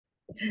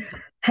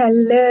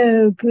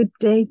Hello, good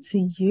day to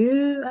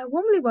you. I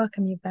warmly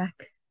welcome you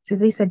back to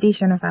this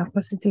edition of our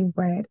positive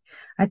word.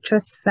 I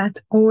trust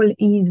that all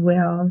is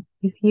well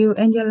with you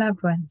and your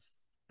loved ones.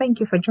 Thank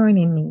you for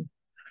joining me.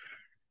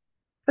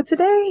 For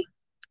today,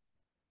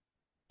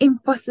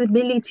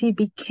 impossibility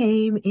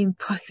became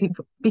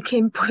possible.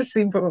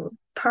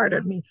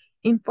 Pardon me.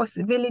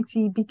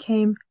 Impossibility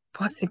became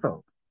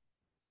possible.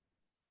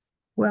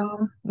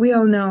 Well, we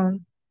all know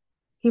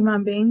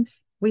human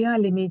beings, we are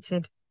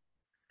limited.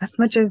 As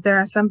much as there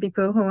are some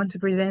people who want to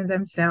present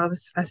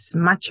themselves as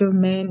macho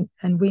men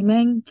and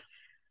women,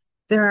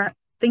 there are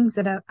things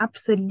that are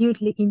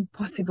absolutely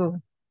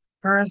impossible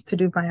for us to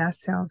do by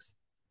ourselves.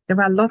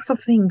 There are lots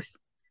of things.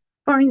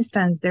 For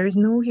instance, there is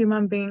no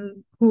human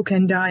being who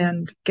can die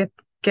and get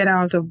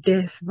out of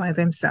death by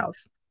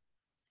themselves.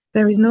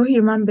 There is no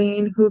human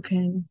being who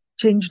can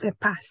change their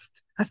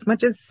past. As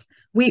much as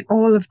we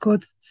all have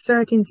got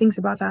certain things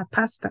about our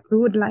past that we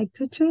would like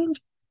to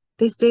change,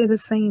 they stay the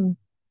same.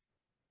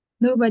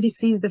 Nobody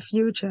sees the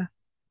future.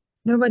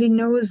 Nobody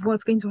knows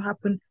what's going to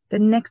happen the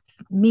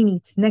next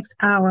minute, next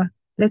hour,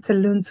 let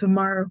alone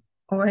tomorrow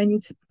or any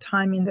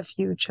time in the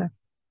future.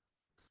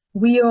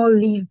 We all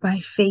live by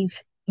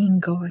faith in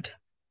God.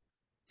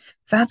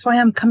 That's why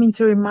I'm coming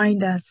to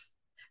remind us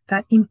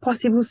that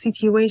impossible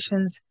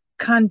situations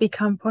can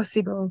become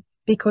possible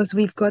because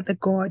we've got the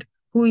God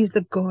who is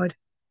the God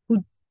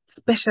who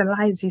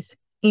specializes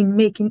in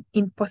making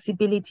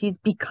impossibilities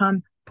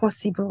become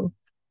possible.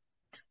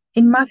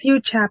 In Matthew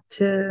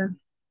chapter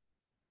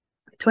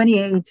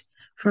 28,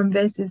 from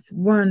verses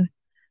 1,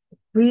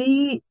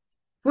 we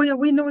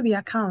we know the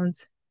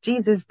account.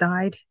 Jesus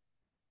died.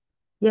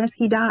 Yes,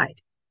 he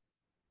died.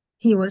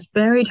 He was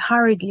buried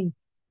hurriedly.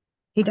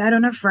 He died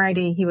on a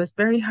Friday. He was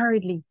buried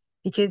hurriedly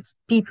because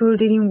people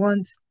didn't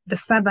want the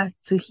Sabbath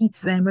to hit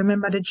them.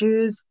 Remember the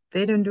Jews,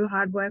 they don't do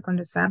hard work on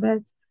the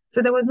Sabbath.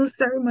 So there was no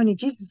ceremony.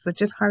 Jesus was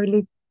just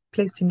hurriedly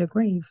placed in the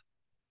grave.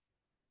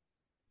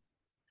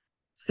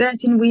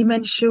 Certain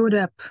women showed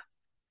up.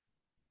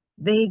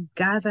 They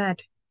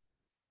gathered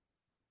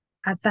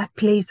at that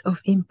place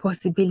of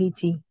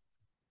impossibility,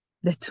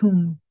 the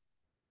tomb,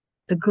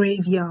 the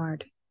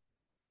graveyard,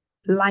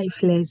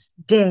 lifeless,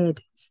 dead,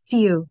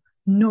 still,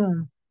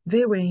 numb.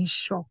 They were in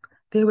shock.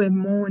 They were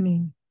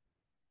mourning.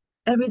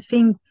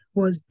 Everything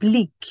was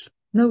bleak,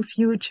 no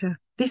future.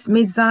 This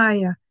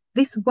Messiah,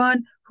 this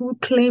one who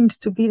claimed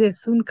to be the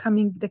soon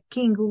coming, the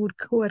king who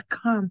had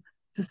come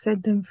to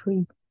set them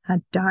free,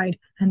 had died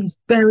and is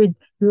buried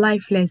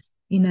lifeless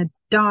in a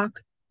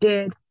dark,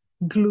 dead,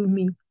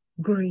 gloomy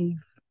grave.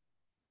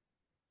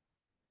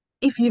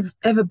 If you've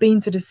ever been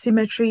to the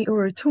cemetery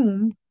or a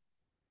tomb,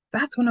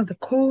 that's one of the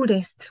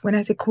coldest. When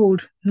I say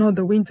cold, not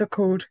the winter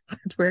cold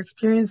that we're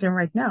experiencing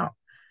right now.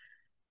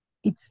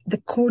 It's the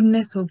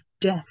coldness of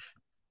death.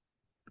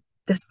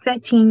 The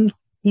setting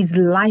is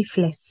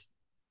lifeless.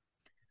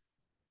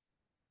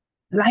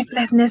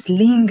 Lifelessness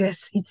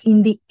lingers. It's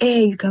in the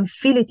air. You can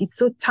feel it. It's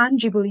so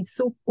tangible. It's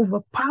so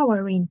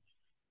overpowering.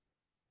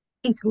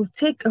 It will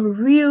take a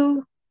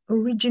real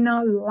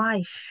original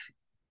life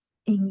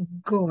in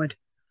God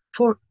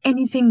for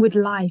anything with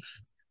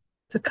life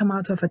to come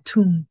out of a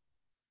tomb.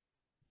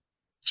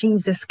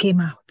 Jesus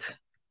came out.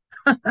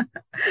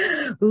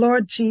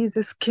 Lord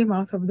Jesus came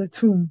out of the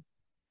tomb.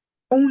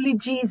 Only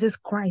Jesus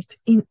Christ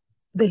in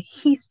the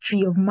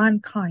history of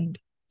mankind,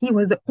 he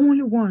was the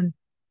only one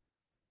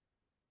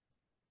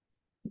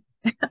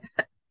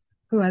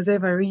who has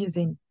ever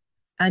risen.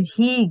 And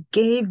he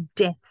gave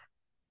death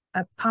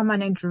a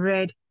permanent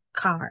red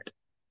card.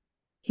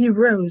 He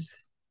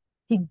rose.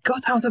 He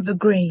got out of the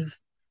grave,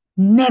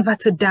 never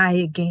to die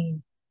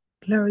again.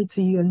 Glory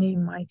to your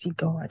name, mighty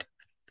God.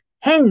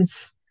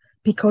 Hence,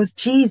 because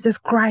Jesus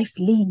Christ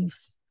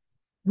lives,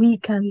 we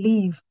can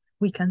live.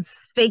 We can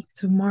face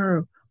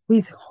tomorrow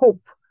with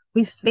hope,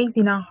 with faith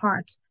in our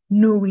hearts,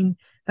 knowing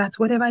that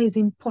whatever is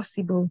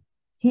impossible,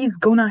 he's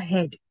gone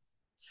ahead,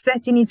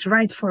 setting it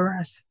right for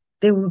us.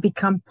 They will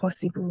become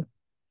possible.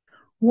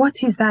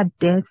 What is that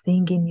dead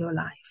thing in your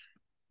life?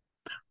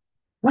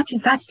 What is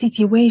that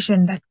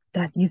situation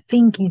that you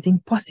think is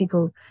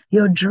impossible?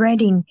 You're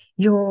dreading,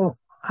 you're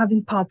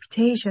having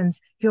palpitations,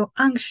 you're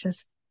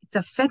anxious, it's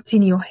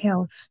affecting your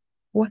health.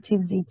 What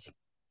is it?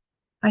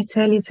 I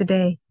tell you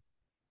today,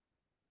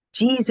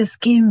 Jesus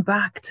came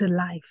back to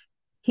life.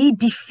 He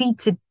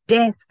defeated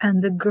death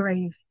and the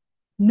grave.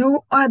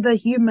 No other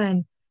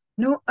human,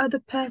 no other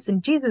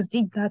person. Jesus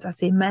did that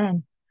as a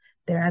man.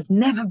 There has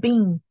never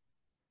been.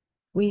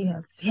 We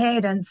have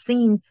heard and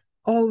seen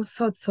all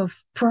sorts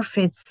of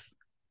prophets,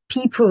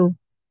 people.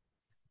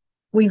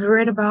 We've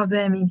read about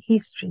them in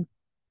history.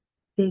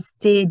 They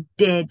stayed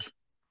dead,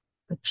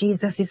 but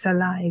Jesus is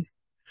alive.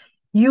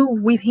 You,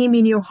 with him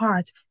in your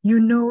heart, you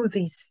know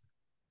this.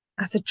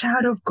 As a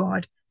child of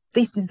God,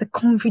 this is the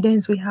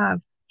confidence we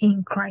have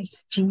in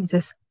Christ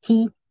Jesus.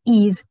 He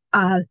is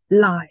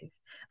alive,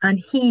 and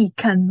he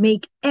can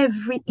make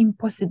every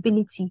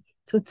impossibility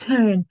to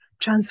turn,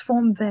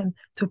 transform them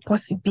to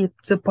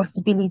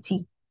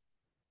possibility.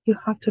 You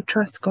have to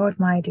trust God,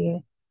 my dear.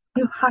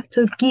 You have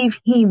to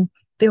give him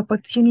the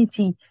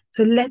opportunity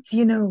to let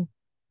you know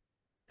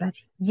that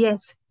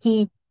yes,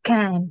 he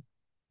can.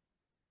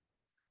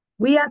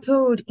 We are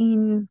told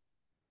in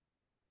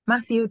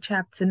Matthew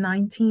chapter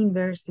 19,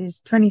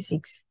 verses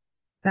 26,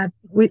 that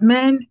with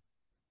men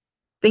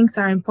things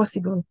are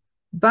impossible,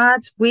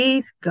 but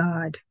with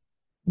God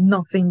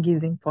nothing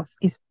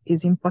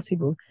is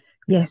impossible.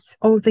 Yes,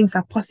 all things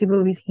are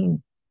possible with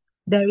him.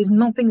 There is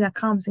nothing that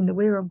comes in the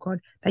way of God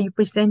that you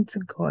present to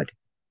God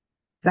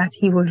that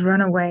he would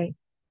run away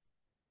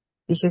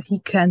because he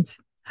can't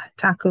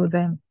tackle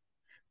them.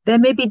 There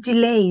may be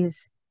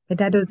delays, but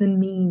that doesn't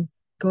mean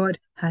God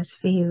has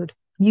failed.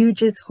 You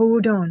just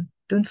hold on.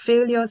 Don't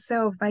fail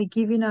yourself by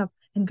giving up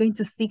and going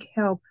to seek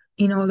help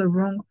in all the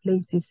wrong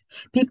places.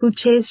 People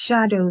chase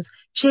shadows,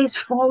 chase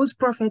false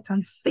prophets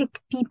and fake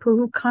people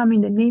who come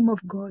in the name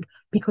of God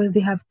because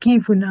they have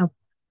given up.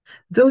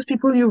 Those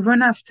people you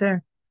run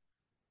after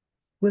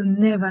will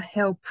never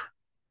help.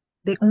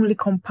 They only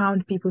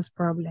compound people's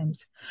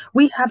problems.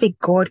 We have a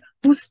God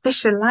who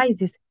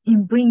specializes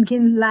in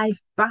bringing life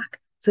back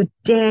to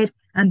dead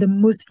and the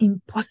most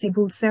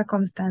impossible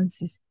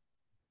circumstances.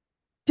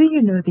 Do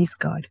you know this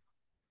God?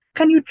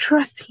 Can you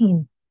trust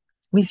him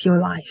with your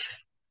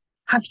life?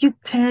 Have you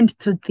turned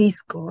to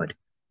this God?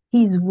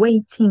 He's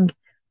waiting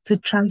to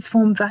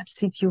transform that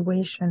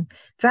situation,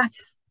 that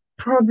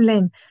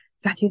problem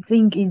that you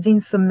think is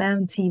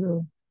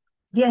insurmountable.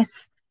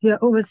 Yes,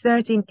 you're over a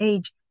certain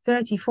age,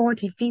 30,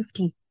 40,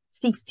 50,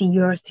 60,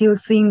 you are still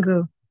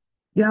single.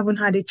 You haven't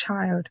had a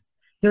child.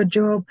 Your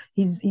job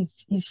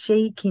is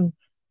shaking.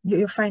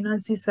 Your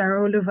finances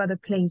are all over the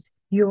place.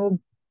 You're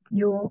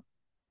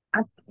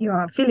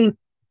feeling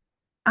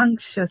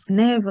anxious,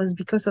 nervous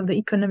because of the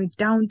economic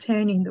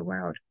downturn in the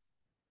world.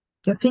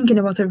 You're thinking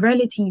about a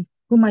relative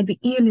who might be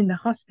ill in the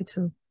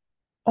hospital.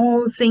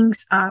 All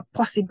things are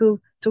possible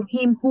to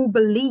him who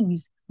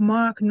believes.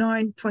 Mark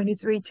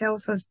 9:23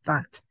 tells us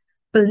that.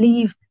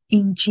 Believe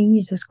in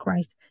Jesus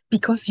Christ.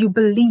 Because you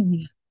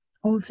believe,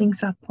 all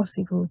things are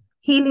possible.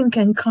 Healing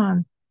can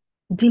come.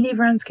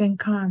 Deliverance can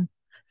come.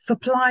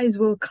 Supplies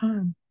will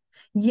come.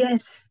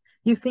 Yes,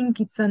 you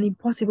think it's an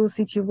impossible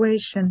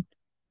situation.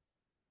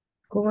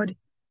 God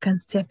can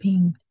step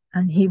in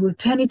and he will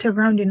turn it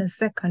around in a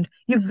second.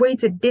 You've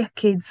waited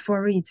decades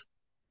for it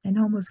and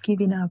almost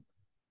giving up.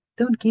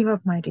 Don't give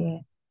up, my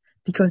dear,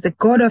 because the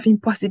God of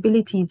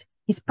impossibilities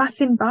is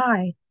passing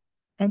by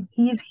and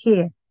he's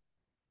here.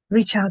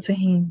 Reach out to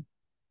him.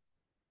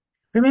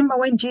 Remember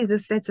when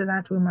Jesus said to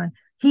that woman,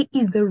 he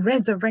is the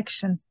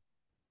resurrection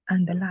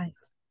and the life.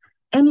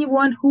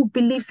 Anyone who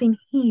believes in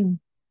him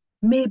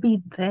may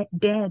be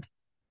dead,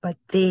 but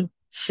they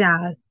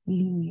shall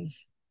live.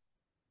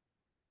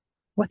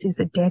 What is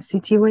the dead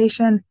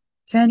situation?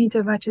 Turn it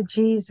over to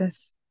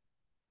Jesus.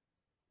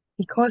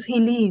 Because he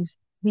lives,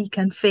 we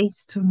can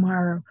face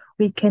tomorrow.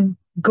 We can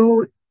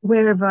go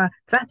wherever.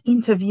 That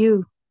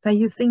interview that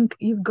you think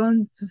you've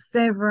gone to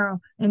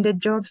several and the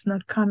job's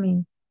not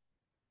coming.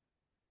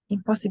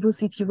 Impossible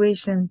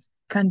situations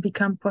can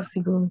become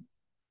possible.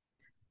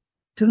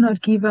 Do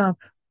not give up.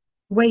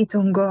 Wait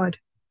on God.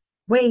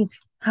 Wait,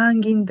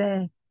 hang in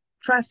there.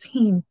 Trust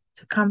him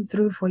to come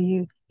through for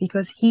you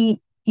because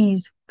he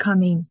is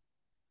coming.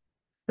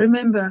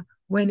 Remember,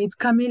 when it's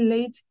coming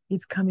late,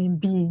 it's coming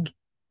big.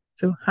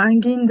 So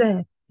hang in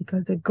there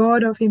because the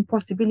God of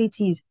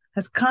impossibilities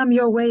has come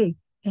your way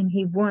and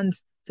he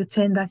wants to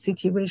turn that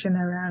situation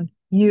around.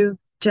 You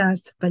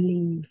just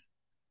believe.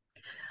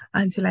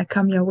 Until I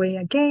come your way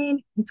again,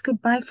 it's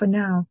goodbye for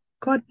now.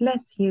 God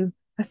bless you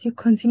as you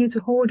continue to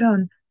hold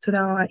on to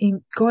our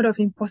God of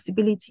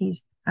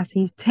impossibilities as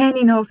he's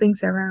turning all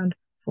things around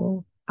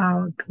for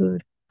our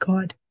good.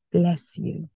 God bless you.